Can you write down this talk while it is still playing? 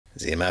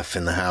ZMF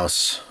in the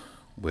house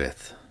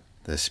with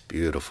this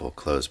beautiful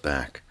closed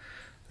back.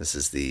 This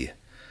is the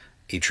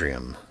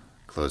Atrium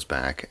closed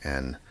back,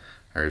 and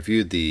I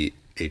reviewed the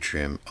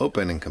Atrium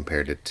Open and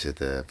compared it to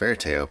the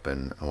Verite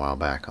Open a while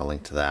back. I'll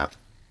link to that.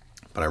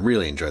 But I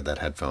really enjoyed that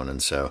headphone,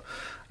 and so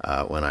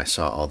when I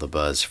saw all the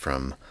buzz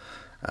from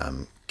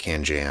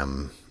Can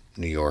Jam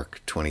New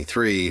York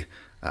 23,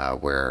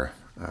 where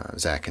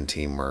Zach and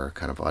team were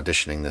kind of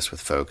auditioning this with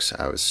folks,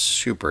 I was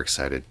super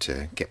excited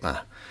to get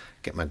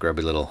my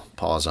grubby little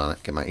paws on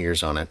it, get my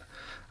ears on it.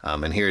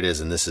 And here it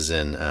is, and this is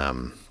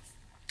in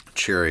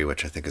cherry,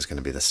 which I think is going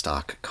to be the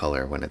stock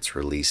color when it's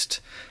released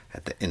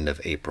at the end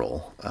of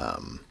April.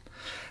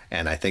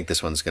 And I think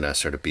this one's going to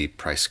sort of be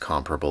price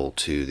comparable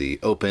to the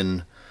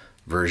open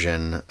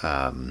version.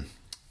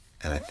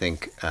 And I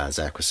think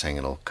Zach was saying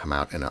it'll come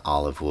out in an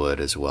olive wood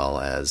as well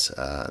as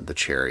the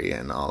cherry,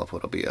 and olive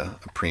wood will be a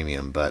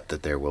premium, but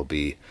that there will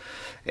be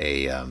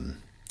a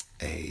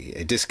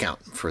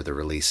discount for the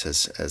release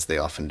as they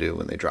often do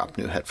when they drop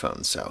new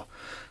headphones. So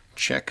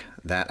check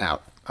that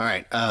out. All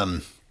right.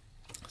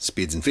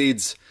 Speeds and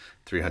feeds,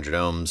 300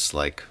 ohms,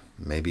 like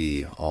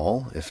maybe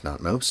all, if not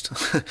most,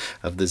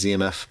 of the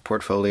ZMF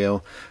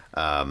portfolio.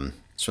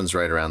 This one's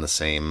right around the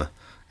same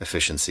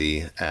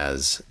efficiency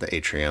as the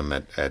Atrium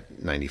at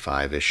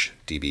 95-ish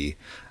dB.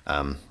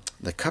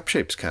 The cup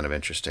shape's kind of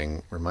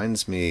interesting.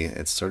 Reminds me,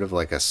 it's sort of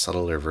like a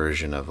subtler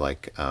version of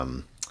like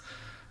a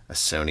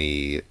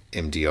Sony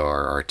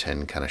MDR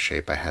R10 kind of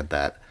shape. I had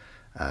that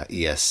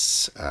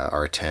ES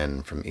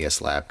R10 from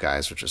ES Lab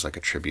guys, which is like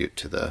a tribute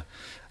to the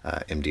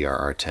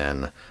MDR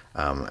R10,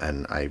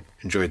 and I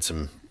enjoyed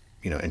some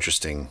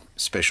interesting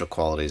spatial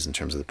qualities in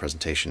terms of the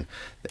presentation.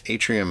 The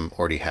Atrium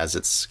already has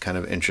its kind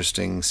of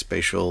interesting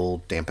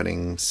spatial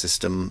dampening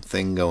system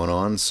thing going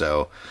on,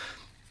 so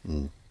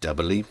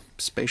doubly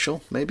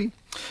spatial maybe.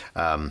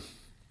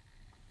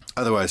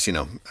 Otherwise,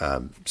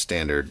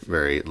 standard,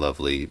 very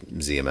lovely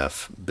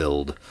ZMF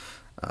build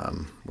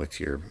with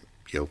your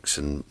yokes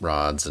and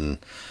rods and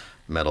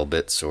metal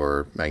bits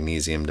or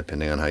magnesium,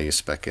 depending on how you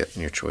spec it,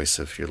 and your choice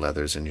of your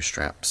leathers and your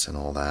straps and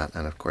all that.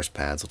 And of course,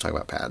 pads. We'll talk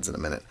about pads in a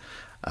minute.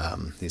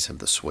 These have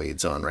the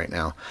suedes on right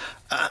now.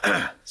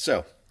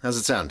 So, how's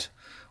it sound?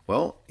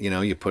 Well,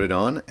 you put it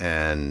on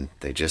and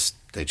they just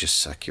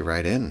suck you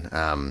right in.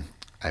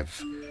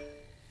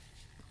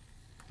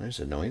 There's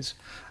a noise.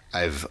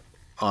 I've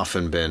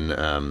often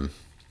been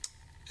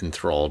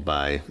enthralled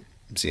by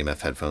ZMF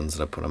headphones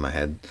that I put on my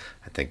head.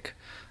 I think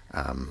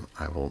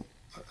I will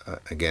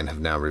again have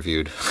now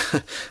reviewed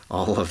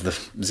all of the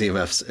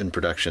ZMFs in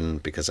production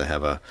because I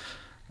have a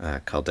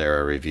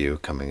Caldera review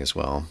coming as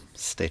well.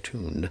 Stay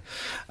tuned.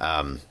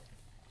 But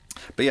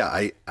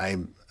yeah,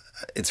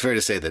 it's fair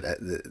to say that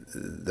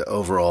the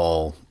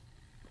overall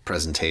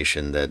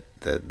presentation, that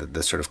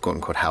the sort of quote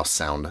unquote house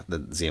sound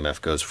that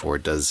ZMF goes for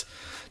does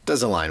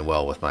align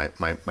well with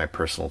my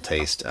personal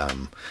taste.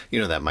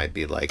 That might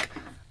be like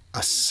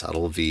a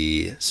subtle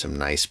V, some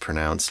nice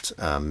pronounced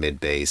mid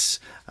bass,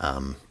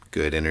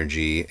 good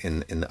energy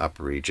in the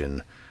upper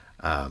region.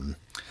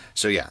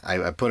 So yeah,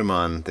 I put them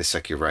on, they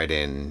suck you right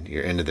in,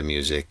 you're into the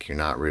music, you're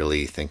not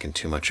really thinking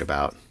too much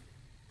about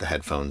the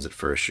headphones at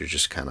first, you're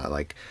just kind of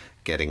like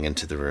getting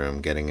into the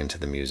room, getting into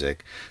the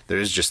music. There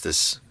is just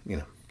this,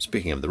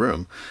 speaking of the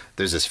room,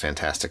 there's this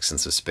fantastic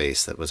sense of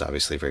space that was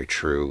obviously very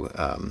true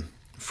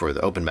for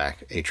the open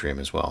back Atrium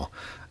as well.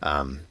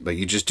 But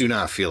you just do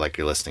not feel like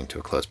you're listening to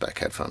a closed back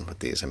headphone with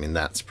these. I mean,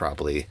 that's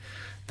probably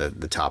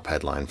the top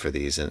headline for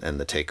these, and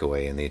the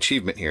takeaway and the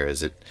achievement here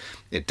is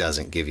it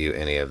doesn't give you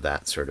any of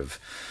that sort of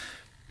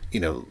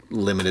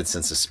limited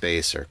sense of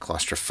space or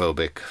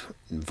claustrophobic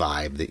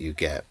vibe that you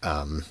get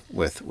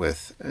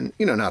with and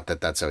not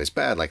that that's always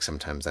bad. Like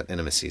sometimes that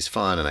intimacy is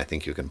fun, and I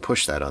think you can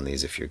push that on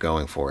these if you're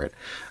going for it.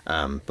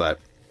 But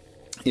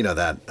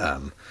that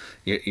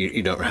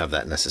you don't have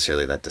that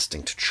necessarily that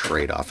distinct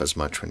trade-off as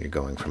much when you're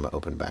going from an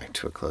open back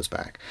to a closed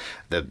back.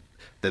 The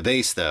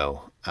bass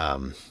though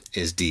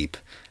is deep,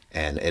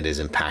 and it is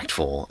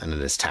impactful, and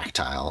it is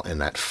tactile in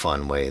that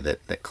fun way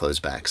that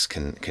closed backs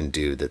can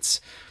do.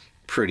 That's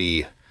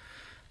pretty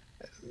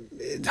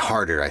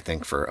harder, I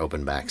think, for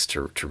open backs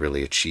to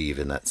really achieve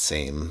in that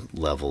same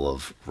level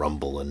of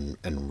rumble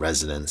and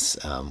resonance,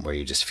 where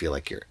you just feel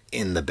like you're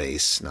in the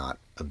bass, not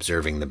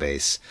observing the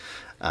bass.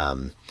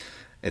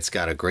 It's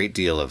got a great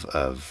deal of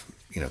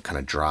kind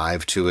of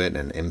drive to it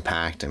and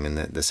impact. I mean,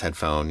 this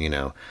headphone,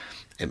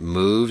 it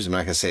moves. I'm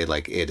not gonna say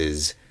like it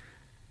is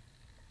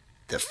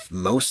the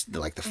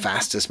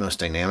fastest, most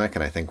dynamic.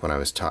 And I think when I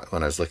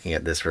was looking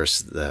at this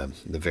versus the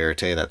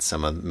Verite, that's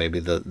some of maybe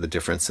the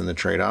difference in the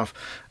trade-off.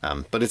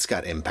 But it's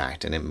got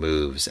impact and it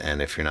moves.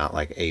 And if you're not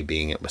like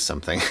being it with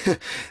something,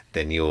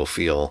 then you will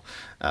feel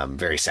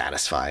very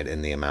satisfied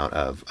in the amount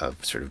of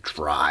sort of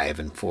drive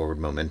and forward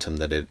momentum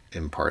that it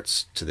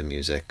imparts to the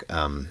music.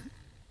 The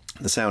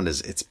sound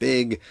it's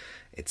big,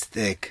 it's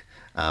thick.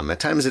 At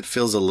times it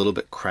feels a little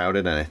bit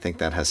crowded, and I think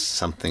that has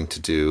something to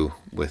do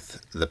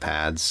with the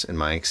pads in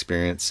my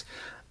experience.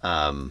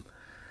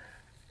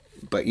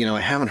 But you know,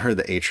 I haven't heard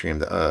the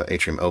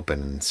Atrium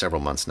Open in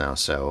several months now,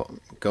 so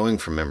going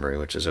from memory,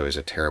 which is always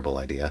a terrible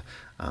idea,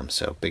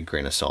 so big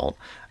grain of salt.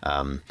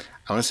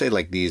 I want to say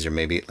like these are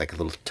maybe like a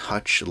little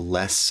touch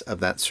less of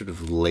that sort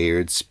of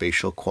layered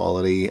spatial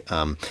quality.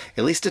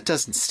 At least it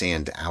doesn't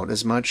stand out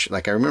as much.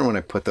 Like I remember when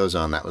I put those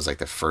on, that was like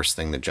the first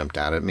thing that jumped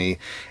out at me,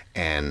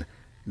 and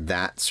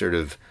that sort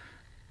of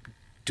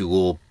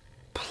dual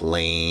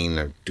plane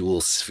or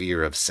dual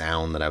sphere of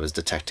sound that I was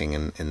detecting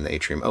in the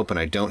Atrium Open,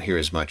 I don't hear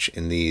as much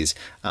in these.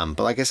 But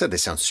like I said, they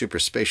sound super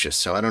spacious.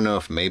 So I don't know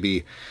if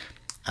maybe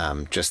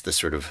just the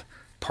sort of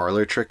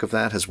parlor trick of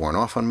that has worn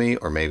off on me,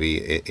 or maybe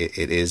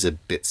it is a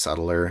bit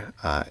subtler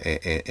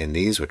in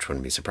these, which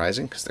wouldn't be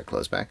surprising because they're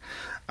closed back.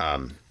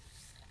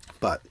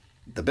 But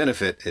the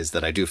benefit is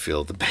that I do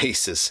feel the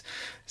bass is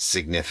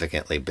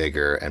significantly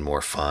bigger and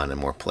more fun and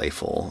more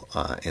playful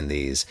in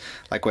these.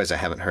 Likewise, I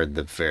haven't heard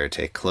the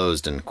Verite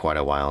Closed in quite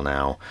a while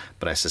now,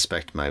 but I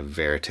suspect my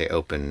Verite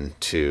Open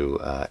to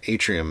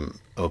Atrium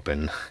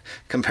Open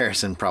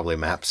comparison probably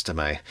maps to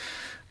my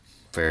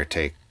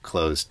Verite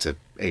Closed to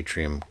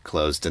Atrium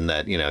Closed, in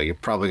that, you know, you're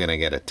probably going to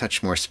get a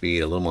touch more speed,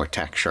 a little more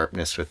tack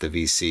sharpness with the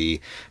VC,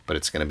 but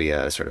it's going to be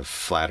a sort of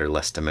flatter,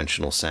 less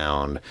dimensional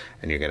sound,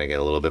 and you're going to get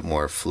a little bit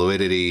more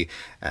fluidity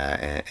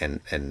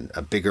and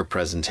a bigger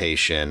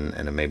presentation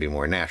and a maybe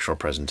more natural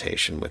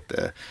presentation with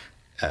the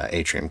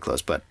Atrium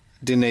Closed. But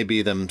didn't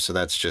A/B them, so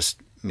that's just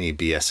me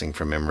BSing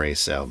from memory,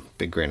 so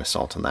big grain of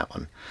salt on that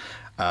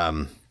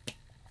one.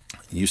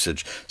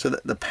 Usage. So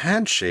the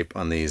pad shape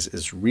on these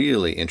is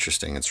really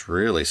interesting. It's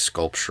really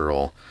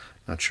sculptural.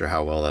 Not sure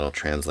how well that'll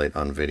translate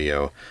on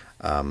video,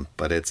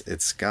 but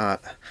it's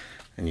got,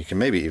 and you can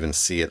maybe even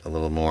see it a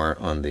little more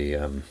on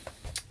the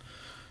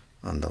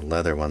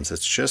leather ones.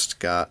 It's just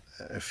got,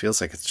 it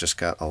feels like it's just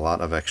got a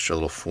lot of extra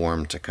little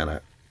form to kind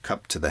of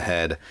cup to the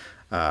head.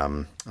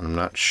 I'm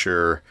not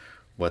sure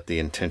what the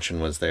intention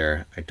was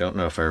there. I don't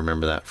know if I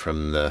remember that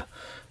from the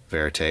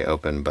Verite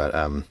Open, but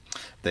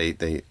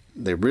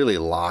they really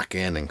lock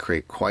in and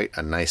create quite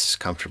a nice,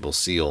 comfortable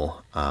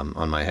seal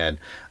on my head.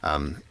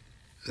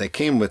 They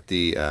came with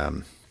the,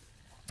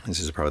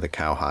 this is probably the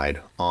cowhide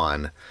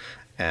on,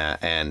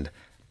 and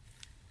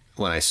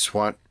when I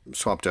swapped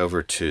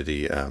over to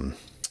the,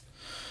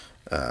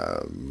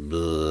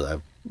 I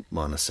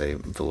want to say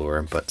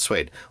velour, but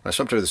suede. When I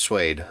swapped over to the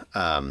suede,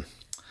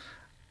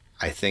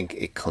 I think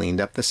it cleaned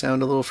up the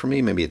sound a little for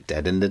me. Maybe it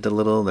deadened it a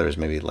little. There was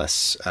maybe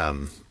less,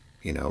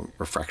 you know,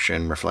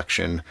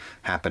 reflection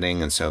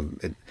happening, and so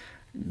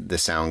the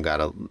sound got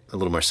a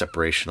little more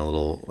separation, a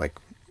little like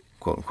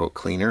quote unquote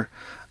cleaner,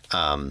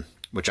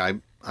 which I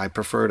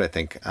preferred. I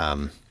think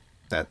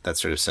that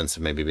sort of sense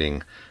of maybe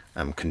being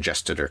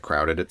congested or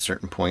crowded at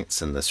certain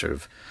points in the sort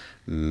of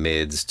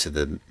mids to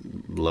the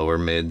lower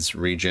mids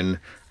region,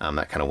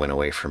 that kind of went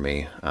away for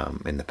me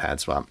in the pad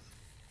swap.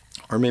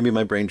 Or maybe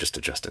my brain just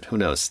adjusted. Who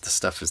knows? This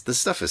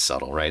stuff is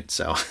subtle, right?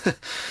 So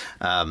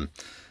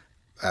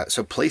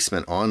so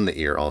placement on the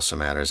ear also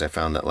matters. I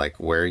found that like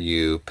where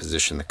you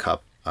position the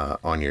cup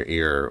on your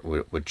ear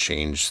would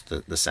change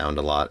the sound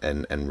a lot,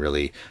 and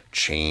really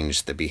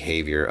change the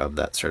behavior of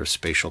that sort of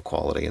spatial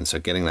quality. And so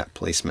getting that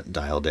placement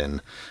dialed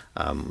in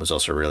was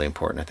also really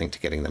important, I think, to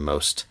getting the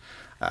most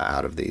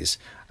out of these.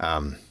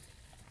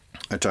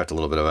 I talked a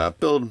little bit about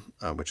build,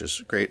 which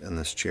is great, and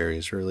this cherry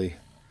is really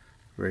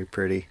very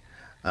pretty.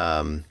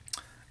 And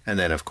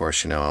then, of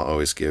course, you know, I'll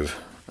always give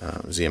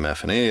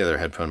ZMF and any other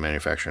headphone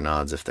manufacturer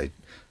nods if they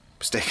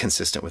stay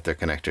consistent with their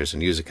connectors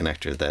and use a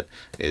connector that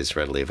is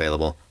readily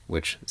available,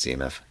 which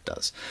ZMF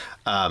does.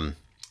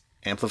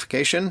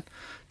 Amplification,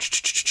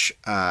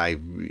 I,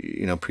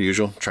 you know, per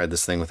usual, tried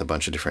this thing with a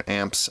bunch of different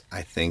amps.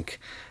 I think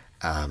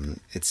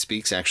it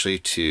speaks actually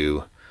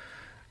to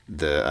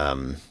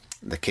the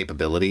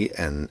capability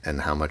and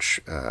how much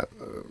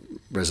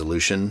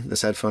resolution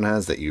this headphone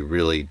has, that you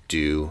really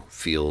do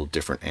feel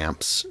different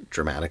amps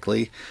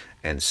dramatically.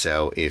 And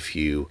so if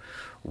you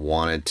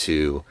wanted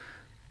to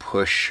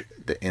push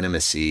the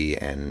intimacy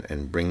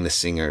and bring the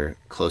singer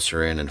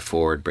closer in and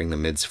forward, bring the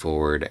mids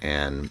forward,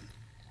 and,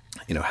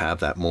 you know, have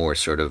that more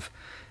sort of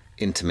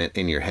intimate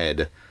in your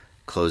head,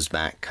 closed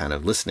back kind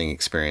of listening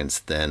experience,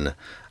 then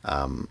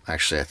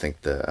actually I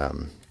think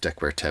the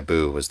Deckwear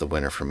Taboo was the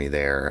winner for me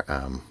there,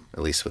 at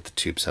least with the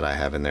tubes that I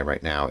have in there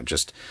right now. It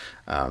just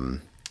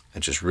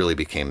really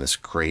became this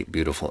great,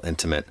 beautiful,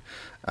 intimate,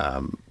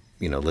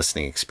 you know,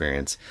 listening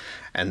experience.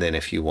 And then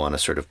if you want to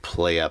sort of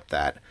play up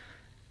that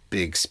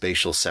big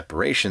spatial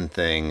separation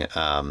thing,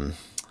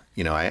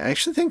 you know, I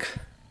actually think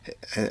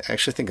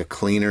a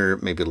cleaner,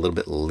 maybe a little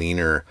bit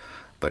leaner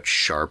but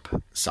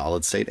sharp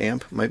solid state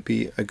amp might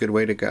be a good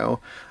way to go.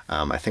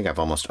 I think I've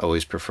almost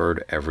always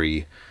preferred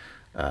every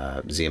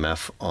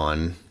ZMF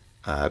on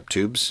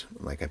tubes.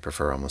 Like, I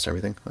prefer almost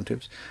everything on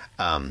tubes.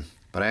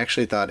 But I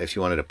actually thought if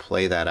you wanted to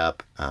play that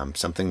up,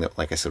 something that,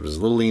 like I said, was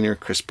a little leaner,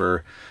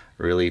 crisper,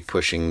 really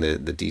pushing the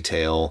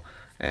detail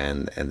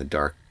and the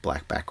dark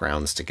black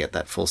backgrounds to get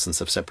that full sense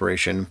of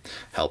separation,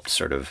 helped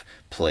sort of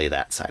play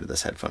that side of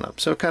this headphone up.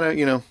 So kind of,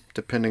 you know,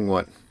 depending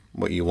what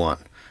you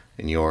want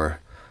in your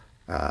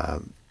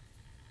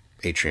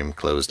Atrium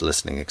Closed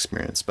listening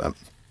experience. But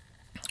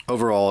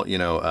overall, you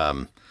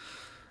know,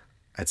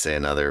 I'd say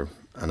another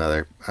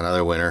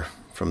winner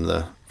from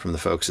the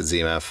folks at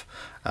ZMF.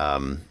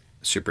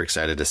 Super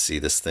excited to see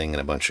this thing in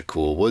a bunch of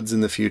cool woods in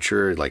the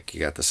future. Like,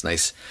 you got this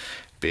nice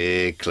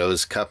big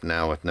closed cup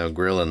now with no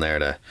grill in there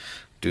to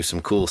do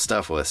some cool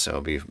stuff with. So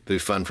it'll be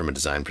fun from a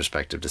design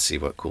perspective to see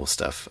what cool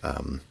stuff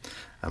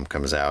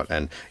comes out.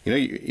 And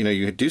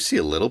you do see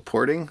a little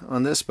porting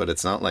on this, but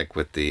it's not like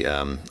with the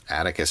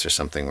Atticus or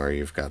something where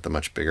you've got the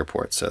much bigger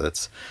port. So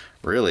that's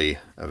really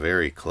a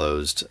very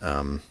closed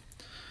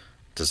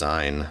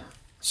design.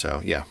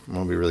 So yeah,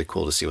 it'll be really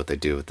cool to see what they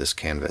do with this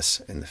canvas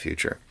in the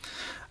future.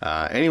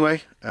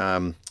 Anyway,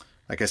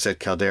 like I said,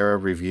 Caldera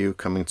review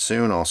coming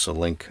soon. Also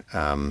link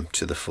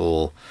to the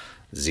full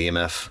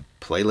ZMF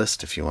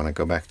playlist if you want to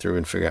go back through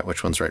and figure out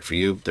which one's right for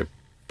you. They're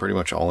pretty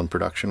much all in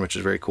production, which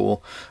is very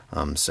cool.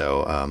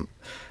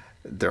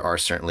 There are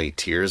certainly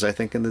tiers, I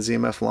think, in the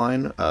ZMF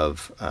line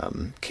of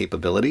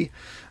capability,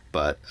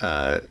 but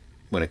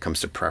when it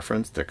comes to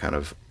preference, they're kind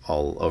of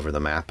all over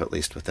the map, at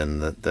least within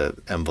the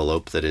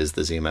envelope that is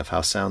the ZMF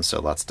house sound. So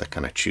lots to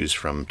kind of choose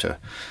from to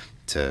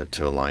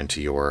align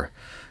to your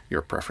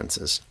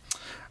preferences.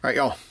 All right,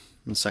 y'all.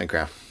 I'm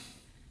Signcraft.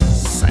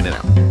 Signing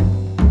out.